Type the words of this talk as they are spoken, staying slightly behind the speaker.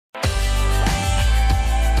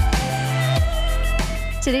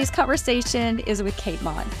Today's conversation is with Kate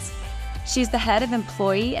Monts. She's the head of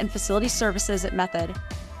employee and facility services at Method.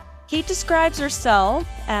 Kate describes herself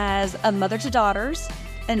as a mother to daughters,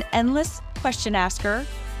 an endless question asker,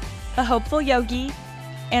 a hopeful yogi,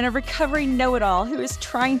 and a recovering know-it-all who is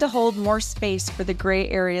trying to hold more space for the gray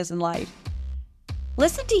areas in life.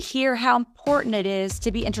 Listen to hear how important it is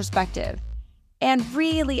to be introspective and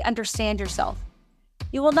really understand yourself.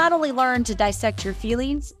 You will not only learn to dissect your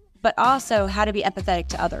feelings, but also how to be empathetic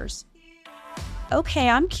to others. Okay,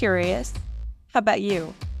 I'm curious. How about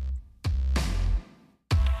you?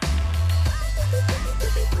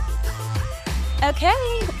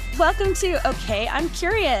 Okay, welcome to Okay, I'm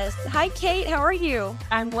Curious. Hi, Kate. How are you?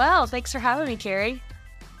 I'm well. Thanks for having me, Carrie.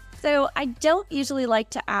 So I don't usually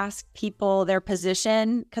like to ask people their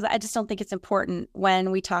position because I just don't think it's important when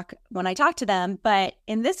I talk to them. But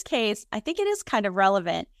in this case, I think it is kind of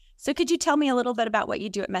relevant. So could you tell me a little bit about what you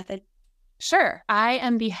do at Method? Sure. I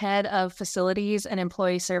am the head of facilities and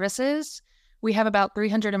employee services. We have about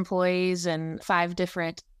 300 employees and 5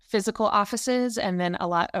 different physical offices and then a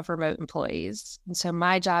lot of remote employees. And so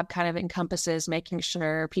my job kind of encompasses making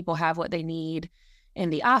sure people have what they need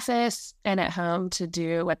in the office and at home to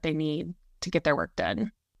do what they need to get their work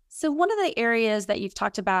done. So one of the areas that you've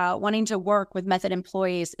talked about wanting to work with Method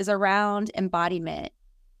employees is around embodiment.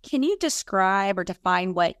 Can you describe or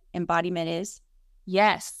define what embodiment is?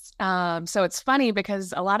 Yes. So it's funny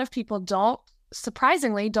because a lot of people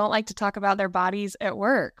surprisingly don't like to talk about their bodies at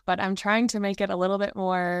work, but I'm trying to make it a little bit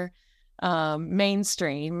more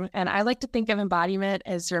mainstream. And I like to think of embodiment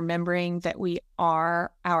as remembering that we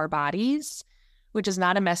are our bodies, which is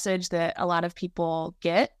not a message that a lot of people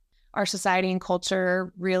get. Our society and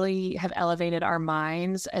culture really have elevated our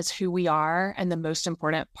minds as who we are and the most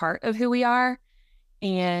important part of who we are.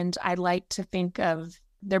 And I like to think of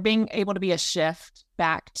there being able to be a shift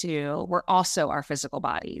back to we're also our physical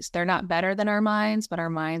bodies. They're not better than our minds, but our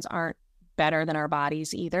minds aren't better than our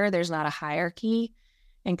bodies either. There's not a hierarchy.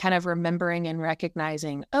 And kind of remembering and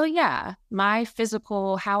recognizing, oh yeah, my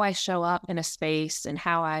physical, how I show up in a space and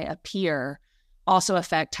how I appear also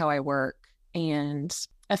affect how I work and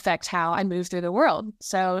affect how I move through the world.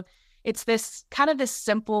 So it's this kind of this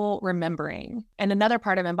simple remembering. And another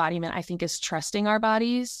part of embodiment, I think, is trusting our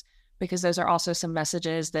bodies, because those are also some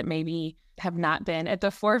messages that maybe have not been at the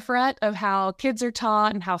forefront of how kids are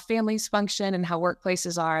taught and how families function and how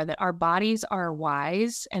workplaces are, that our bodies are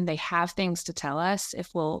wise and they have things to tell us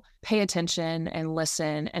if we'll pay attention and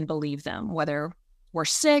listen and believe them, whether we're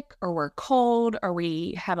sick or we're cold or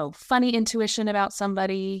we have a funny intuition about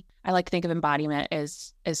somebody. I like to think of embodiment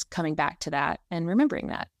as coming back to that and remembering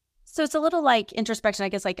that. So it's a little like introspection, I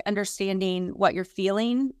guess, like understanding what you're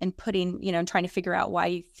feeling and and trying to figure out why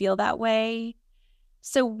you feel that way.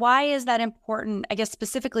 So why is that important? I guess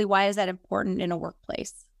specifically, why is that important in a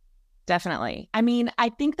workplace? Definitely. I mean, I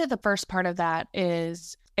think that the first part of that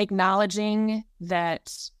is acknowledging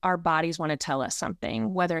that our bodies want to tell us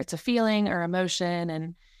something, whether it's a feeling or emotion.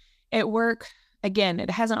 And at work, again, it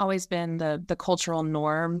hasn't always been the cultural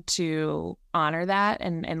norm to honor that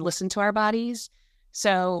and listen to our bodies.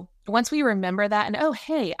 So once we remember that and, oh,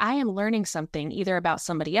 hey, I am learning something either about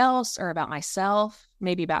somebody else or about myself,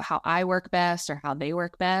 maybe about how I work best or how they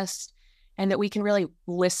work best, and that we can really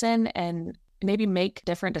listen and maybe make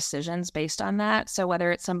different decisions based on that. So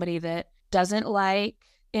whether it's somebody that doesn't like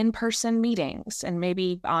in-person meetings and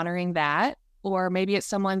maybe honoring that, or maybe it's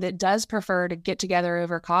someone that does prefer to get together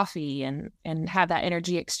over coffee and have that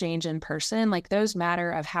energy exchange in person, like those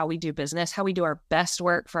matter of how we do business, how we do our best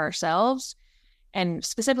work for ourselves. And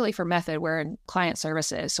specifically for Method, we're in client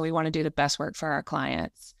services, so we want to do the best work for our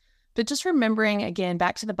clients. But just remembering, again,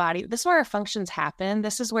 back to the body, this is where our functions happen.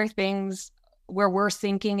 This is where we're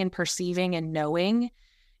thinking and perceiving and knowing.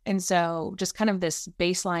 And so just kind of this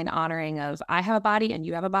baseline honoring of I have a body and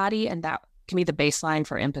you have a body, and that can be the baseline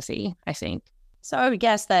for empathy, I think. So I would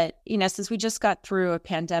guess that, since we just got through a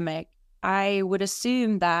pandemic, I would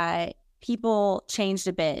assume that people changed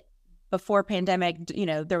a bit before pandemic.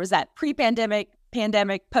 There was that pre-pandemic,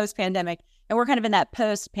 pandemic, post-pandemic, and we're kind of in that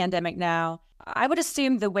post-pandemic now. I would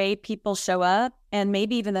assume the way people show up and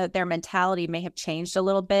maybe even their mentality may have changed a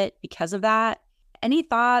little bit because of that. Any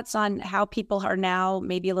thoughts on how people are now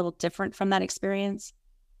maybe a little different from that experience?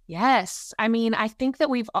 Yes. I mean, I think that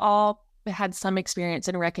we've all had some experience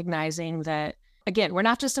in recognizing that, again, we're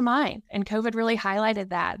not just a mind. And COVID really highlighted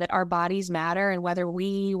that our bodies matter. And whether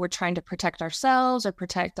we were trying to protect ourselves or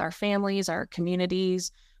protect our families, our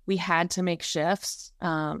communities, we had to make shifts.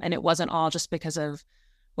 And it wasn't all just because of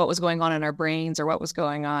what was going on in our brains or what was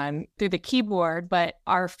going on through the keyboard, but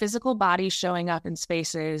our physical bodies showing up in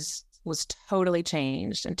spaces was totally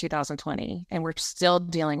changed in 2020. And we're still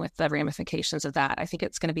dealing with the ramifications of that. I think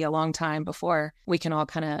it's going to be a long time before we can all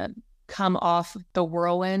kind of come off the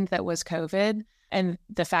whirlwind that was COVID and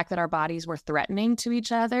the fact that our bodies were threatening to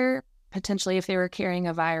each other, potentially if they were carrying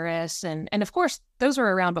a virus. And of course, those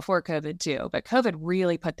were around before COVID too. But COVID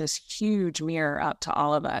really put this huge mirror up to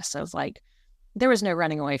all of us. Of like, there was no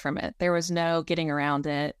running away from it. There was no getting around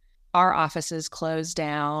it. Our offices closed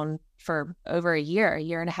down for over a year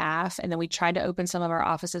and a half. And then we tried to open some of our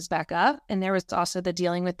offices back up. And there was also the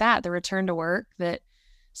dealing with that, the return to work, that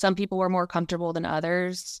some people were more comfortable than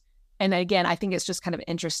others. And again, I think it's just kind of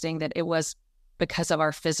interesting that it was because of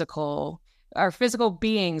our physical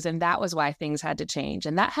beings. And that was why things had to change.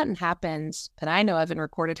 And that hadn't happened that I know of in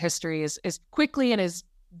recorded history as quickly and as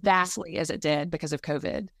vastly as it did because of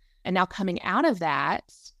COVID. And now coming out of that,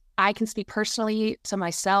 I can speak personally to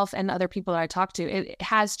myself and other people that I talk to. It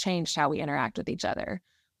has changed how we interact with each other.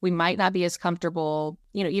 We might not be as comfortable,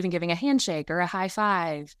 even giving a handshake or a high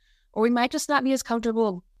five, or we might just not be as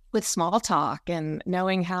comfortable with small talk and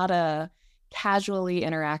knowing how to casually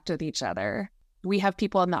interact with each other. We have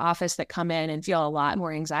people in the office that come in and feel a lot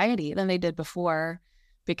more anxiety than they did before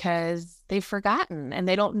because they've forgotten and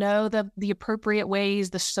they don't know the appropriate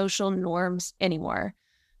ways, the social norms anymore.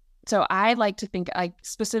 So I like to think, like,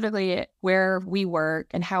 specifically where we work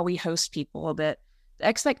and how we host people, that the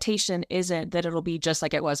expectation isn't that it'll be just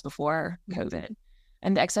like it was before COVID.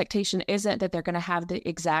 And the expectation isn't that they're going to have the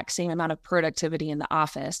exact same amount of productivity in the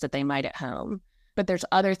office that they might at home. But there's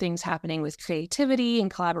other things happening with creativity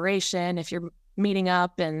and collaboration. If you're meeting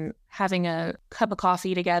up and having a cup of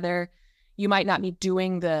coffee together, you might not be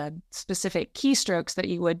doing the specific keystrokes that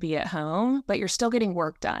you would be at home, but you're still getting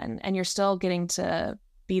work done and you're still getting to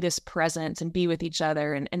be this presence and be with each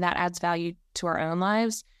other. And that adds value to our own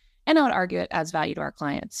lives. And I would argue it adds value to our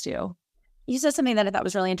clients too. You said something that I thought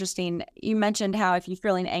was really interesting. You mentioned how if you're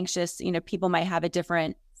feeling anxious, people might have a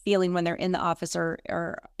different feeling when they're in the office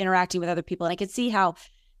or interacting with other people. And I could see how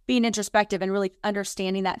being introspective and really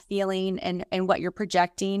understanding that feeling and what you're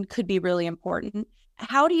projecting could be really important.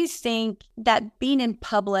 How do you think that being in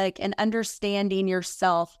public and understanding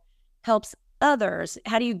yourself helps others?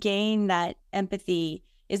 How do you gain that empathy?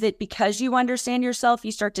 Is it because you understand yourself,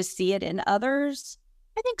 you start to see it in others?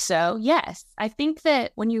 I think so, yes. I think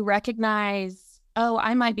that when you recognize, oh,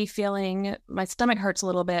 I might be feeling, my stomach hurts a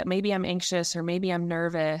little bit, maybe I'm anxious or maybe I'm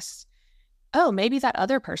nervous. Oh, maybe that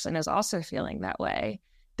other person is also feeling that way.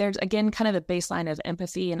 There's, again, kind of the baseline of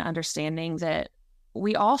empathy and understanding that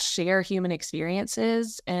we all share human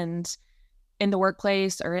experiences, and in the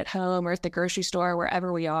workplace or at home or at the grocery store,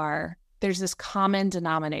 wherever we are, there's this common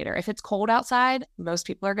denominator. If it's cold outside, most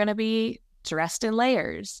people are going to be dressed in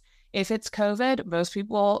layers. If it's COVID, most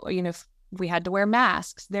people, if we had to wear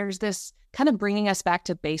masks, there's this kind of bringing us back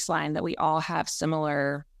to baseline that we all have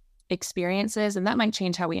similar experiences, and that might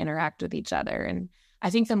change how we interact with each other. And I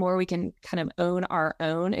think the more we can kind of own our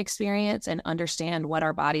own experience and understand what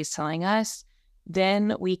our body's telling us,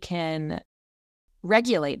 then we can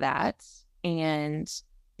regulate that and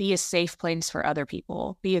be a safe place for other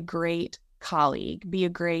people, be a great colleague, be a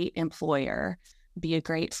great employer, be a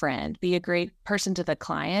great friend, be a great person to the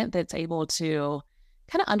client that's able to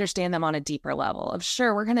kind of understand them on a deeper level of,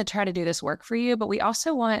 sure, we're going to try to do this work for you, but we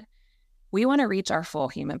want to reach our full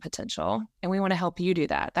human potential, and we want to help you do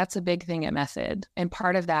that. That's a big thing at Method. And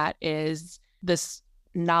part of that is this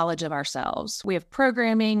knowledge of ourselves. We have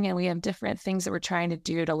programming and we have different things that we're trying to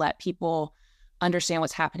do to let people understand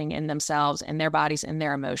what's happening in themselves and their bodies and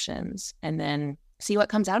their emotions, and then see what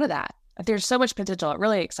comes out of that. There's so much potential. It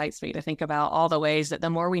really excites me to think about all the ways that the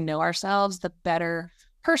more we know ourselves, the better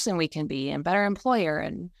person we can be and better employer.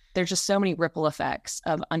 And there's just so many ripple effects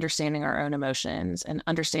of understanding our own emotions and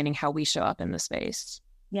understanding how we show up in the space.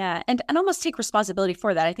 Yeah. And almost take responsibility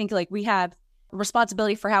for that. I think like we have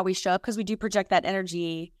responsibility for how we show up because we do project that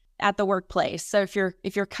energy at the workplace. So if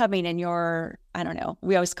you're coming and you're, I don't know,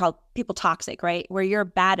 we always call people toxic, right? Where your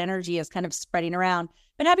bad energy is kind of spreading around,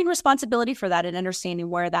 but having responsibility for that and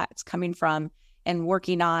understanding where that's coming from and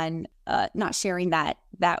working on not sharing that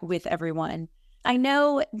with everyone. I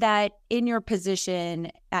know that in your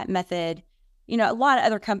position at Method, a lot of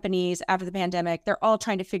other companies after the pandemic, they're all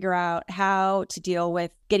trying to figure out how to deal with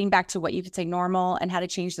getting back to what you could say normal and how to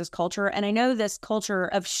change this culture. And I know this culture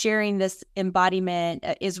of sharing this embodiment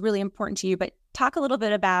is really important to you, but talk a little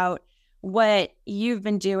bit about what you've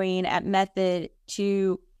been doing at Method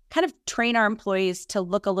to kind of train our employees to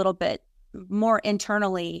look a little bit more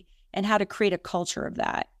internally and how to create a culture of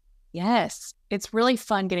that. Yes, it's really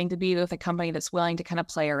fun getting to be with a company that's willing to kind of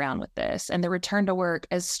play around with this. And the return to work,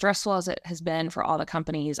 as stressful as it has been for all the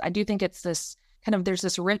companies, I do think it's this kind of there's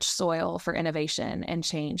this rich soil for innovation and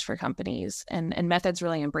change for companies, and Method's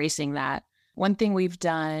really embracing that. One thing we've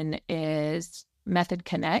done is Method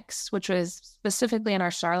Connects, which was specifically in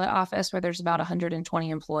our Charlotte office where there's about 120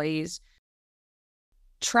 employees,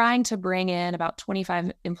 trying to bring in about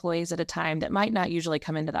 25 employees at a time that might not usually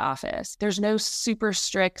come into the office. There's no super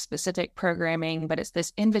strict specific programming, but it's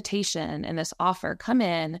this invitation and this offer. Come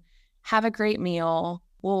in, have a great meal.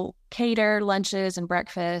 We'll cater lunches and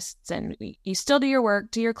breakfasts, and you still do your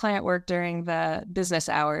work, do your client work during the business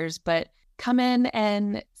hours, but come in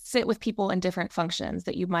and sit with people in different functions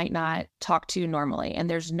that you might not talk to normally. And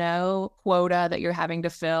there's no quota that you're having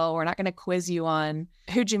to fill. We're not going to quiz you on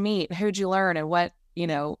who'd you meet, who'd you learn, and what,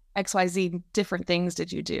 XYZ different things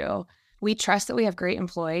did you do. We trust that we have great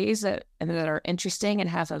employees that are interesting and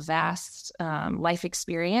have a vast life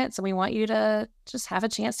experience. And we want you to just have a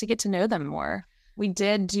chance to get to know them more. We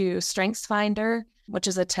did do Strengths Finder, which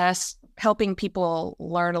is a test helping people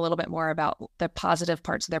learn a little bit more about the positive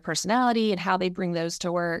parts of their personality and how they bring those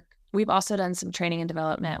to work. We've also done some training and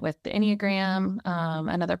development with the Enneagram,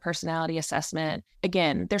 another personality assessment.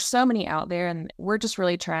 Again, there's so many out there, and we're just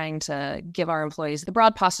really trying to give our employees the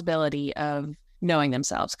broad possibility of knowing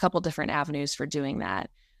themselves, a couple different avenues for doing that.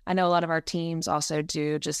 I know a lot of our teams also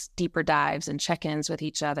do just deeper dives and check-ins with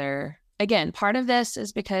each other. Again, part of this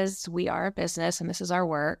is because we are a business and this is our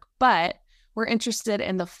work, but we're interested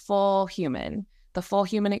in the full human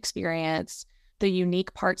experience, the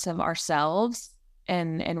unique parts of ourselves,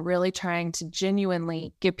 and really trying to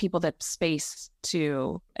genuinely give people the space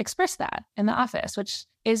to express that in the office, which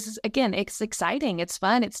is, again, it's exciting. It's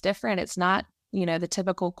fun. It's different. It's not, the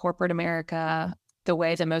typical corporate America, the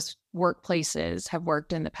way that most workplaces have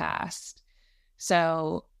worked in the past.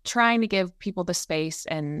 So trying to give people the space,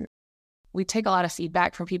 and we take a lot of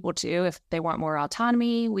feedback from people too. If they want more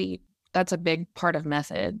autonomy, that's a big part of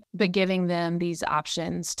Method, but giving them these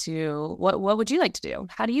options to what would you like to do?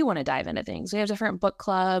 How do you want to dive into things? We have different book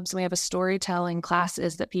clubs. We have a storytelling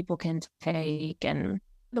classes that people can take. And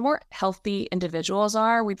the more healthy individuals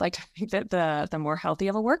are, we'd like to think that the more healthy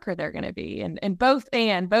of a worker they're going to be. And both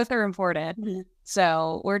are important. Mm-hmm.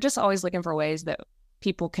 So we're just always looking for ways that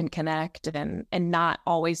people can connect and not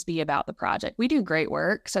always be about the project. We do great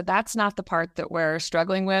work. So that's not the part that we're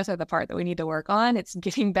struggling with or the part that we need to work on. It's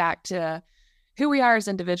getting back to who we are as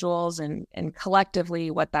individuals and collectively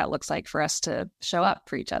what that looks like for us to show up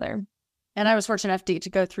for each other. And I was fortunate enough to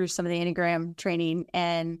go through some of the Enneagram training.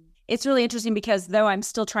 And it's really interesting because though I'm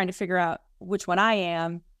still trying to figure out which one I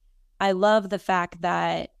am, I love the fact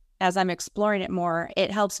that as I'm exploring it more, it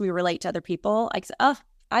helps me relate to other people. Like,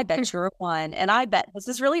 I bet you're one. And I bet this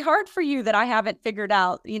is really hard for you that I haven't figured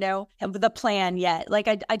out, the plan yet. Like,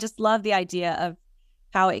 I just love the idea of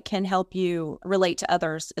how it can help you relate to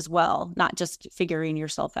others as well, not just figuring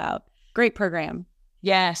yourself out. Great program.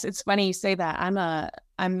 Yes, it's funny you say that. I'm a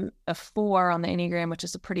 4 on the Enneagram, which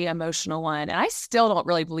is a pretty emotional one. And I still don't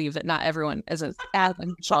really believe that not everyone is as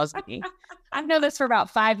emotional as me. I've known this for about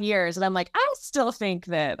 5 years, and I'm like, I still think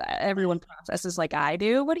that everyone processes like I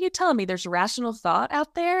do. What are you telling me? There's rational thought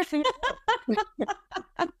out there?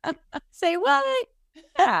 Say what?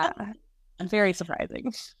 Yeah. Very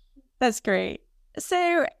surprising. That's great.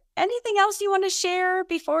 So anything else you want to share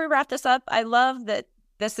before we wrap this up? I love that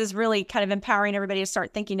this is really kind of empowering everybody to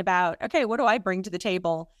start thinking about, okay, what do I bring to the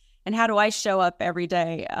table and how do I show up every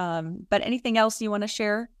day? But anything else you want to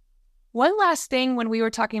share? One last thing when we were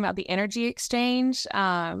talking about the energy exchange,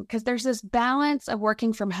 because there's this balance of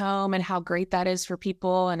working from home and how great that is for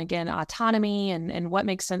people. And again, autonomy and what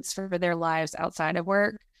makes sense for their lives outside of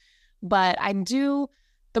work. But the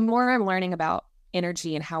more I'm learning about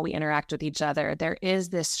energy and how we interact with each other, there is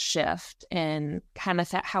this shift in kind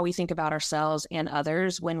of how we think about ourselves and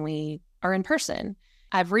others when we are in person.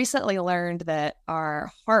 I've recently learned that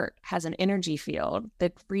our heart has an energy field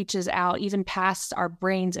that reaches out even past our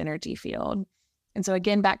brain's energy field. And so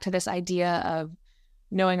again, back to this idea of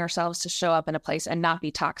knowing ourselves to show up in a place and not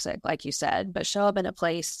be toxic, like you said, but show up in a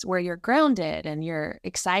place where you're grounded and you're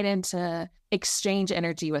excited to exchange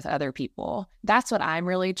energy with other people. That's what I'm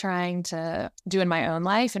really trying to do in my own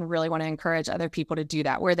life, and really want to encourage other people to do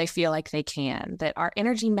that where they feel like they can, that our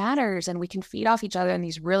energy matters and we can feed off each other in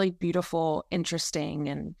these really beautiful, interesting,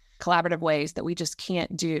 and collaborative ways that we just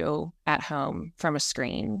can't do at home from a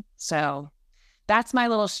screen. So that's my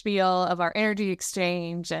little spiel of our energy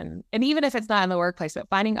exchange. And even if it's not in the workplace, but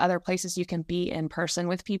finding other places you can be in person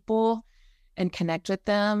with people and connect with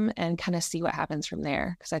them and kind of see what happens from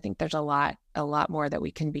there. Because I think there's a lot more that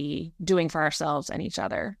we can be doing for ourselves and each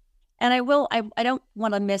other. And I don't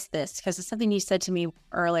want to miss this because it's something you said to me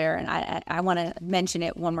earlier, and I want to mention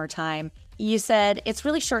it one more time. you said it's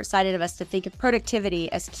really short-sighted of us to think of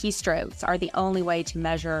productivity as keystrokes are the only way to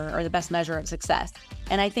measure or the best measure of success.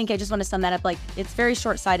 And I think I just want to sum that up. Like, it's very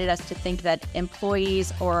short-sighted us to think that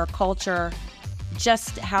employees or culture,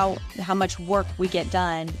 just how much work we get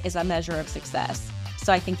done is a measure of success.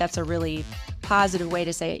 So I think that's a really positive way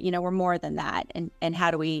to say, we're more than that. And how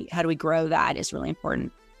do we grow that is really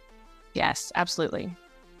important. Yes, absolutely.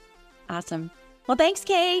 Awesome. Well, thanks,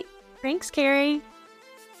 Kate. Thanks, Carrie.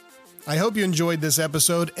 I hope you enjoyed this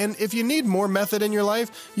episode, and if you need more method in your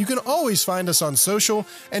life, you can always find us on social,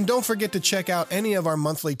 and don't forget to check out any of our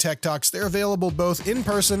monthly Tech Talks. They're available both in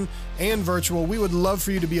person and virtual. We would love for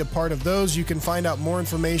you to be a part of those. You can find out more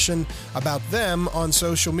information about them on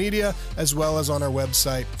social media as well as on our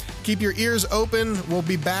website. Keep your ears open. We'll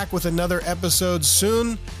be back with another episode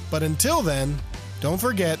soon, but until then, don't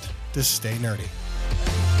forget to stay nerdy.